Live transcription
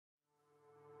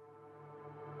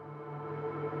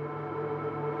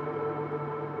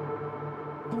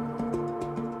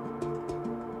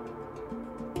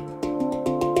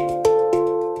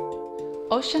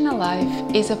Ocean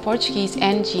Alive is a Portuguese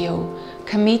NGO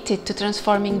committed to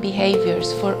transforming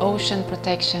behaviors for ocean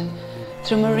protection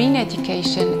through marine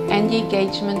education and the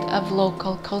engagement of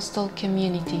local coastal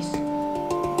communities.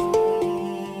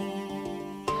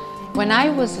 When I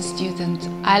was a student,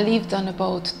 I lived on a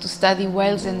boat to study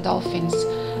whales and dolphins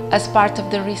as part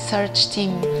of the research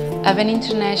team of an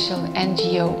international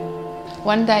NGO.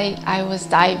 One day I was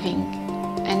diving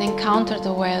and encountered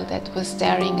a whale that was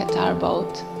staring at our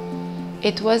boat.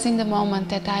 It was in the moment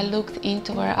that I looked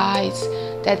into her eyes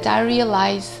that I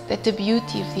realized that the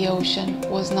beauty of the ocean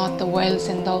was not the whales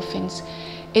and dolphins.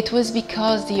 It was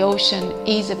because the ocean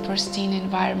is a pristine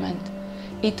environment.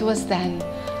 It was then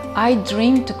I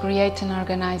dreamed to create an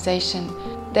organization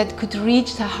that could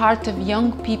reach the heart of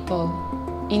young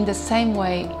people in the same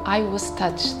way I was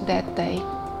touched that day.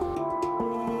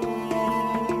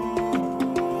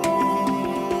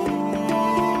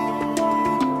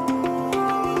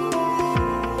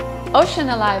 Ocean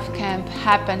Alive Camp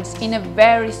happens in a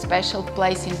very special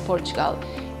place in Portugal,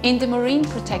 in the marine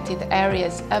protected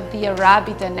areas of the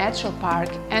Arrábida Natural Park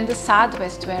and the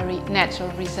Southwest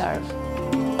Natural Reserve.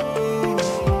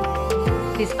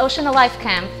 This Ocean Alive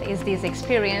Camp is this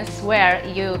experience where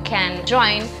you can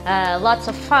join lots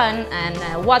of fun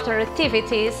and water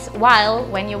activities, while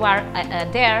when you are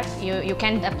there you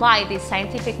can apply these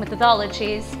scientific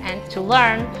methodologies and to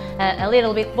learn a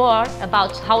little bit more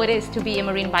about how it is to be a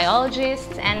marine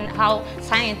biologist and how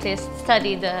scientists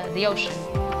study the ocean.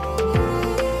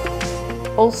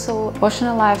 Also, Ocean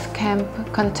Alive Camp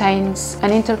contains an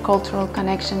intercultural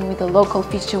connection with the local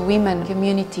fisherwomen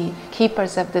community,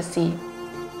 Keepers of the Sea.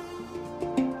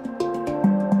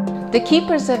 The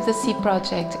Keepers of the Sea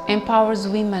project empowers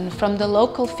women from the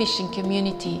local fishing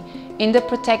community in the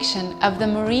protection of the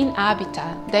marine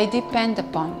habitat they depend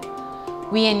upon.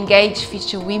 We engage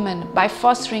fisherwomen by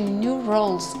fostering new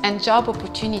roles and job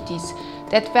opportunities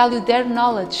that value their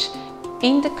knowledge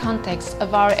in the context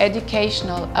of our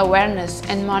educational awareness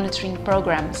and monitoring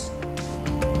programs.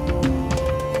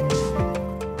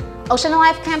 Ocean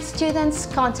Alive Camp students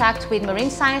contact with marine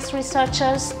science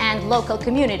researchers and local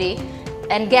community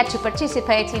and get to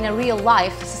participate in a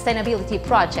real-life sustainability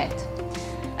project.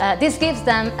 This gives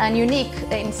them a unique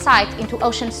insight into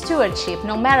ocean stewardship,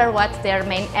 no matter what their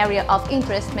main area of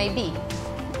interest may be.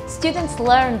 Students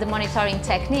learn the monitoring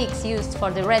techniques used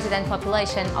for the resident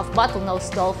population of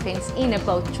bottlenose dolphins in a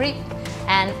boat trip,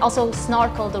 and also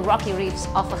snorkel the rocky reefs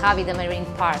of Arrábida Marine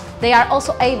Park. They are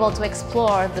also able to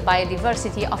explore the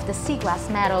biodiversity of the sea glass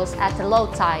meadows at the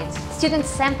low tides. Students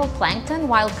sample plankton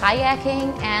while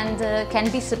kayaking and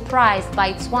can be surprised by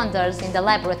its wonders in the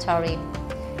laboratory.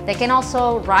 They can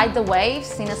also ride the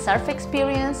waves in a surf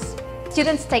experience.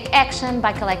 Students take action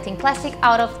by collecting plastic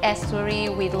out of estuary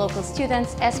with local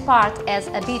students as part of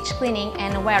a beach cleaning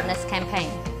and awareness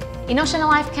campaign. In Ocean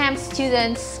Alive Camp,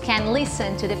 students can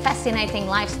listen to the fascinating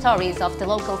life stories of the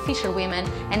local fisherwomen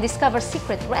and discover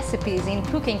secret recipes in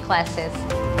cooking classes.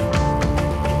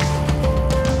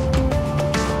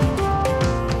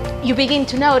 You begin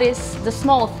to notice the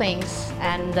small things,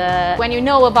 and when you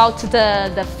know about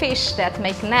the fish that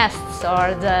make nests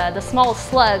or the small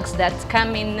slugs that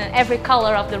come in every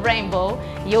color of the rainbow,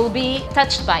 you'll be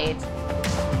touched by it.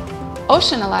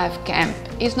 Ocean Alive Camp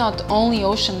is not only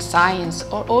ocean science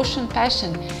or ocean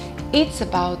passion, it's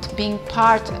about being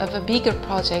part of a bigger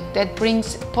project that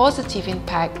brings positive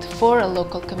impact for a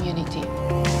local community.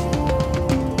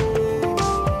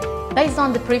 Based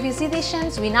on the previous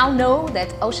editions, we now know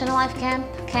that Ocean Alive Camp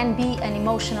can be an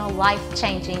emotional,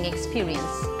 life-changing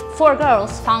experience. 4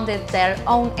 girls founded their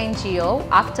own NGO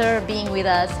after being with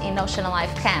us in Ocean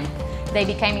Alive Camp. They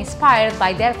became inspired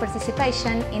by their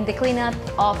participation in the cleanup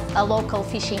of a local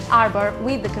fishing harbor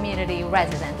with the community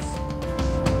residents.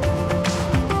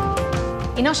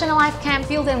 In Ocean Alive Camp,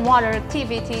 field and water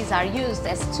activities are used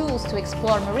as tools to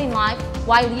explore marine life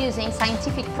while using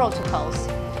scientific protocols.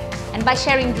 And by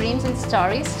sharing dreams and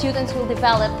stories, students will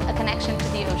develop a connection to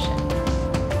the ocean.